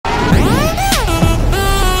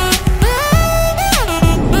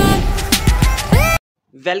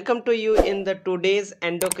Welcome to you in the today's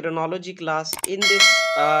endocrinology class. In this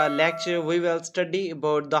lecture, we will study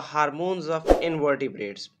about the hormones of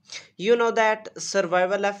invertebrates. You know that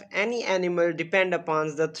survival of any animal depend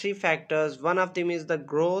upon the three factors. One of them is the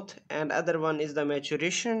growth, and other one is the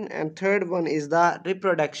maturation, and third one is the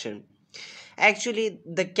reproduction. Actually,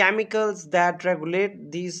 the chemicals that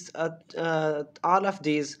regulate these all of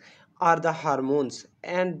these are the hormones,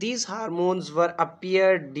 and these hormones were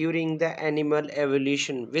appeared during the animal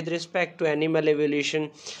evolution. With respect to animal evolution,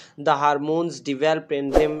 the hormones develop in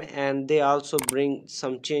them and they also bring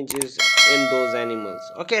some changes in those animals.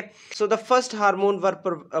 Okay, so the first hormone were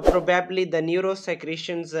probably the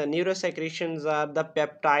neurosecretions. Neurosecretions are the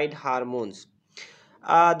peptide hormones.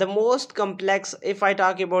 The most complex, if I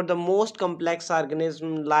talk about the most complex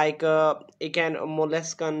organism like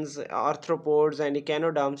molluscans, arthropods and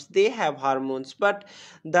echinoderms, they have hormones, but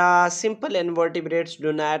the simple invertebrates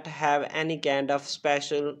do not have any kind of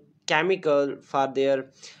special chemical for their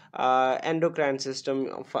endocrine system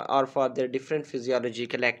or for their different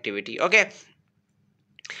physiological activity. Okay,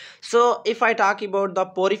 so if I talk about the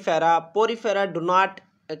porifera do not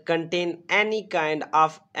contain any kind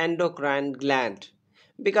of endocrine gland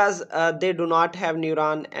because they do not have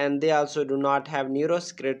neuron and they also do not have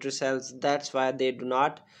neurosecretory cells. That's why they do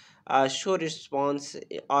not show response,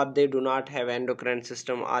 or they do not have endocrine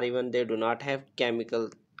system, or even they do not have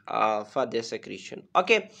chemical for their secretion.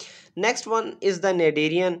 Okay, next one is the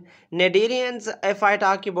Cnidarians. If I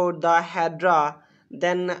talk about the Hydra,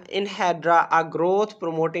 then in Hydra a growth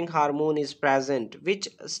promoting hormone is present which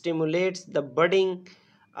stimulates the budding,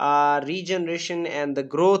 regeneration and the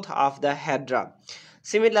growth of the Hydra.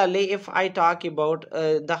 Similarly, if I talk about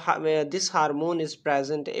this hormone is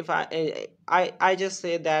present, if I just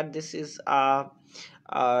say that this is a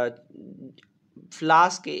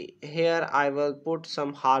flask. Here I will put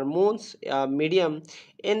some hormones medium.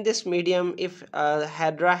 In this medium, if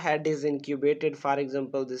Hydra head is incubated, for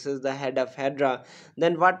example this is the head of Hydra,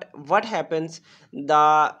 then what happens,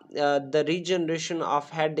 the regeneration of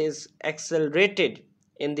head is accelerated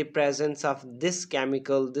in the presence of this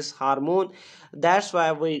chemical, this hormone. That's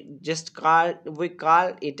why we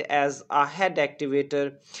call it as a head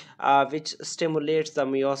activator, which stimulates the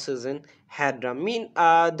meiosis in Hydra.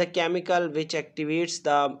 The chemical which activates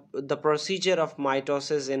the procedure of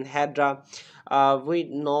mitosis in Hydra,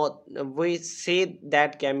 we say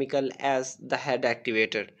that chemical as the head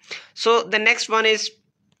activator. So the next one is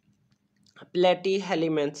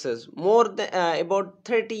platyhelminths. More than about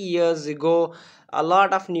 30 years ago, a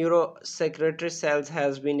lot of neurosecretory cells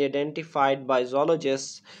has been identified by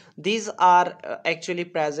zoologists. These are actually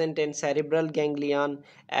present in cerebral ganglion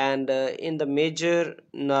and in the major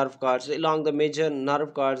nerve cords. Along the major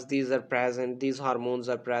nerve cords, these are present, these hormones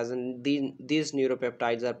are present, these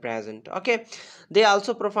neuropeptides are present. Okay, they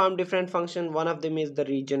also perform different function. One of them is the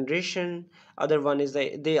regeneration, other one is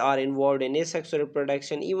they are involved in asexual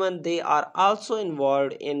reproduction, even they are also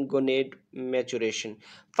involved in gonad maturation.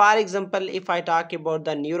 For example, if I talk about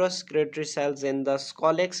the neurosecretory cells in the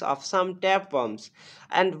scolex of some tapeworms,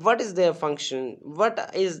 and what is their function,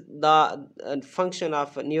 what is the function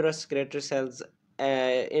of neurosecretory cells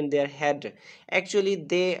in their head? Actually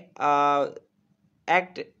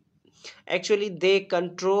act they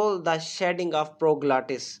control the shedding of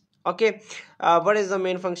proglottis. Okay, what is the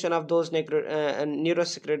main function of those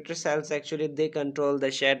neurosecretory cells? Actually they control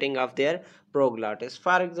the shedding of their proglottis.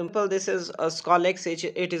 For example, this is a scolex.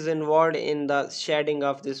 It is involved in the shedding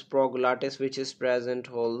of this proglottis, which is present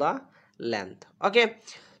whole the length. Okay,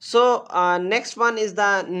 so next one is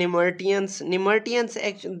the nemerteans.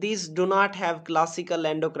 Actually these do not have classical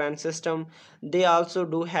endocrine system. They also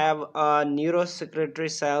do have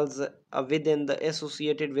neurosecretory cells within the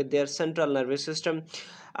associated with their central nervous system.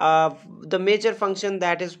 The major function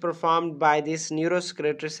that is performed by this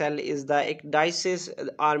neurosecretory cell is the ecdysis,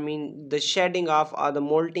 or mean the shedding of or the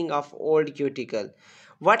molting of old cuticle.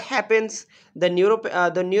 What happens, the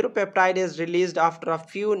neuropeptide is released after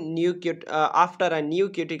after a new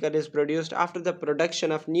cuticle is produced. After the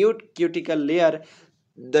production of new cuticle layer,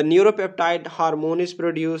 the neuropeptide hormone is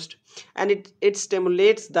produced, and it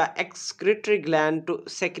stimulates the excretory gland to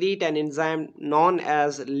secrete an enzyme known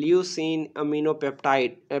as leucine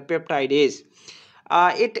aminopeptide peptidase.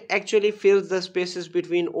 It actually fills the spaces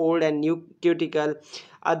between old and new cuticle.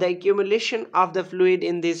 The accumulation of the fluid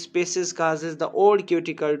in these spaces causes the old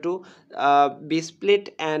cuticle to be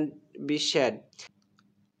split and be shed.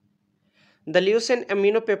 The leucine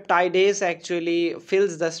aminopeptidase actually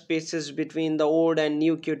fills the spaces between the old and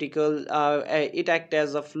new cuticle. It acts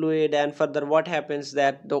as a fluid, and further what happens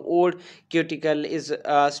that the old cuticle is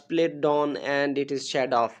split down and it is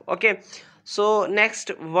shed off. Okay, So next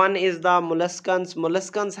one is the molluscans.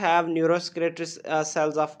 Molluscans have neurosecretory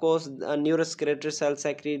cells. Of course, neurosecretory cells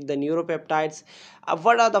secrete the neuropeptides.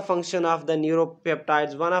 What are the function of the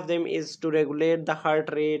neuropeptides? One of them is to regulate the heart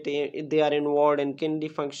rate. They are involved in kidney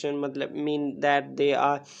function. Mean that they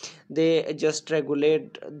just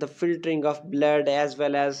regulate the filtering of blood, as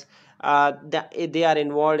well as they are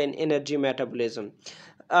involved in energy metabolism.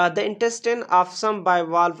 The intestine of some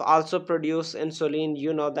bivalve also produce insulin.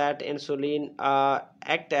 You know that insulin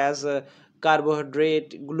act as a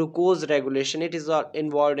carbohydrate glucose regulation. It is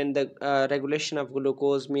involved in the regulation of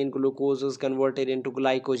glucose. Mean glucose is converted into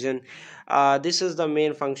glycogen. This is the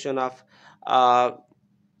main function of uh,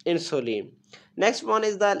 insulin. Next one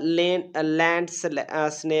is the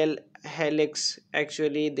snail helix.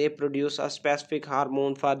 Actually, they produce a specific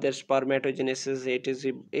hormone for their spermatogenesis. It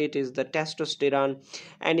is the testosterone.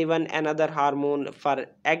 And even another hormone for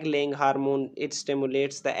egg laying hormone. It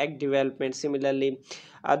stimulates the egg development. Similarly,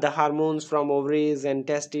 the hormones from ovaries and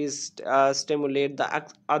testes stimulate the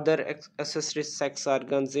other accessory sex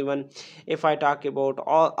organs. Even if I talk about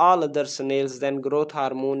all other snails, then growth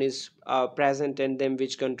hormone is present in them,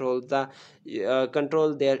 which control their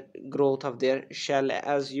growth of their shell.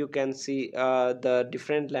 As you can see, the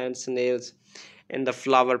different land snails in the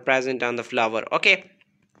flower, present on the flower. Okay,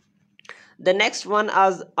 the next one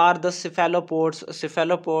are the cephalopods.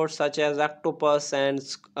 Cephalopods such as octopus and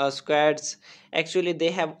squids. Actually,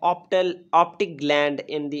 they have optic gland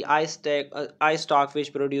in the eye stalk,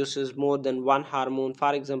 which produces more than one hormone.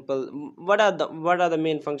 For example, what are the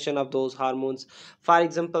main function of those hormones? For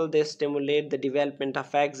example, they stimulate the development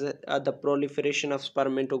of eggs, the proliferation of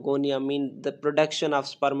spermatogonia, mean the production of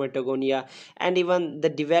spermatogonia, and even the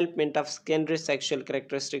development of secondary sexual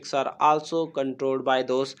characteristics are also controlled by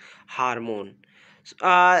those hormone.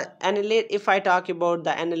 Annelid, if I talk about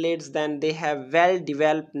the annelids, then they have well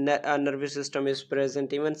developed nervous system is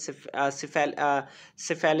present. Even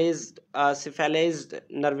cephalized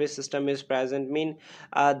nervous system is present. Mean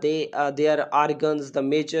their organs, the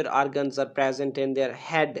major organs are present in their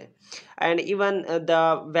head. And even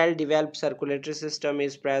the well developed circulatory system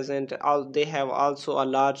is present. They have also a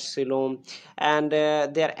large coelom. And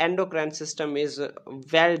their endocrine system is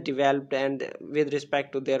well developed and with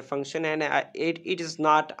respect to their function. And it is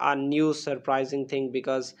not a new surprising thing,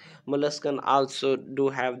 because molluscan also do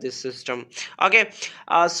have this system. Okay,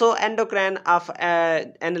 so endocrine of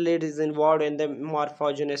annelid is involved in the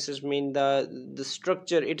morphogenesis. Mean the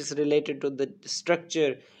structure, it is related to the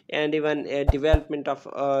structure and even development of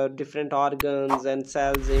different organs and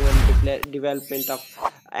cells. Even development of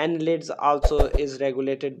annelids also is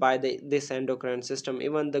regulated by this endocrine system.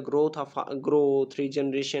 Even the growth,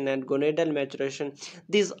 regeneration, and gonadal maturation,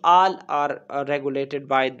 these all are regulated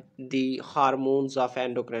by the hormones of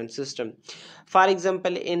endocrine system. For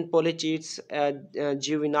example, in polychaetes,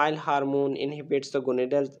 juvenile hormone inhibits the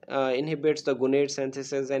gonad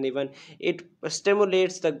synthesis, and even it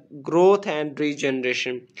stimulates the growth and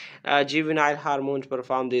regeneration. Juvenile hormones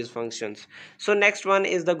perform these functions. So next one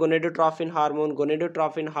is the gonadotrophin hormone.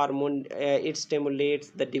 Gonadotrophin hormone, it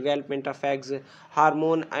stimulates the development of eggs.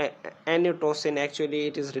 Hormone angiotensine, actually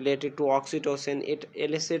it is related to oxytocin. It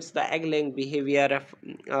elicits the egg laying behavior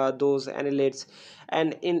of those annelids.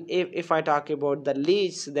 And if I talk about the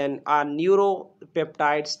leads, then our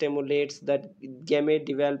neuropeptide stimulates the gamete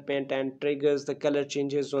development and triggers the color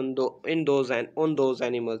changes on those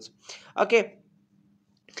animals. Okay,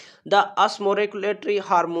 the osmoregulatory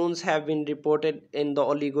hormones have been reported in the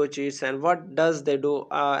oligochaetes. And what does they do?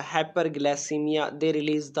 Hyperglycemia, they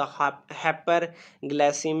release the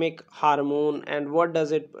hyperglycemic hormone. And what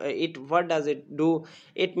does it do?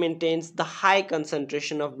 It maintains the high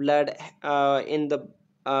concentration of blood in the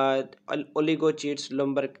oligochaetes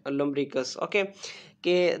lumbricus. Okay,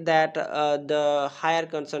 that the higher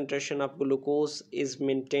concentration of glucose is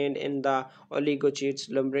maintained in the oligochaetes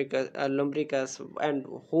lumbricus. And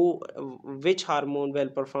which hormone will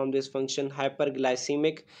perform this function?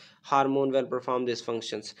 Hyperglycemic hormone will perform these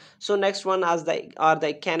functions. So next one are the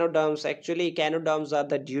echinoderms. Actually, echinoderms are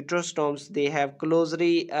the deuterostomes. They have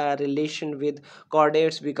closely relation with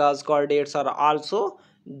chordates, because chordates are also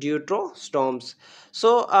deuterostomes.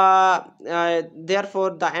 So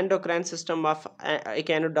therefore the endocrine system of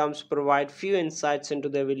echinoderms provide few insights into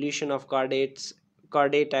the evolution of chordate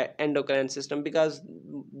endocrine system, because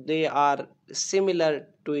they are similar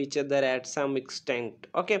to each other at some extent.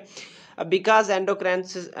 Okay. Because endocrine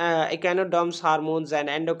echinoderms hormones and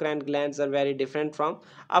endocrine glands are very different from,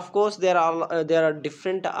 of course there are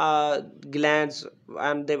different glands,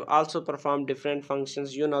 and they also perform different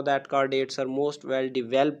functions. You know that chordates are most well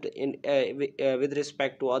developed in with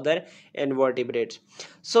respect to other invertebrates.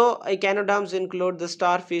 So echinoderms include the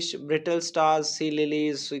starfish, brittle stars, sea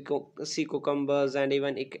lilies, sea cucumbers, and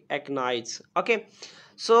even echinids. Okay.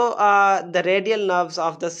 So, the radial nerves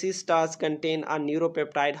of the sea stars contain a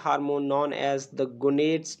neuropeptide hormone known as the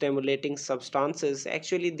gonad stimulating substances.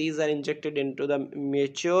 Actually, these are injected into the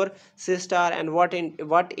mature sea star, and what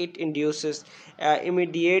it induces,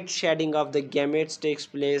 immediate shedding of the gametes takes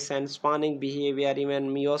place, and spawning behavior,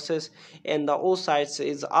 even meiosis in the oocytes,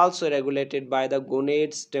 is also regulated by the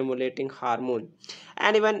gonad stimulating hormone.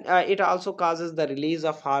 And even it also causes the release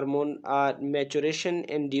of hormone maturation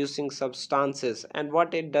inducing substances. And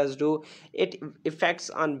what it does do, it affects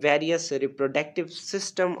on various reproductive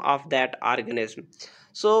system of that organism.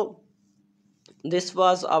 So this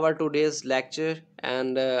was our today's lecture,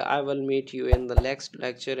 and I will meet you in the next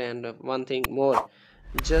lecture. And one thing more,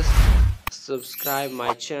 just subscribe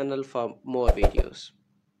my channel for more videos.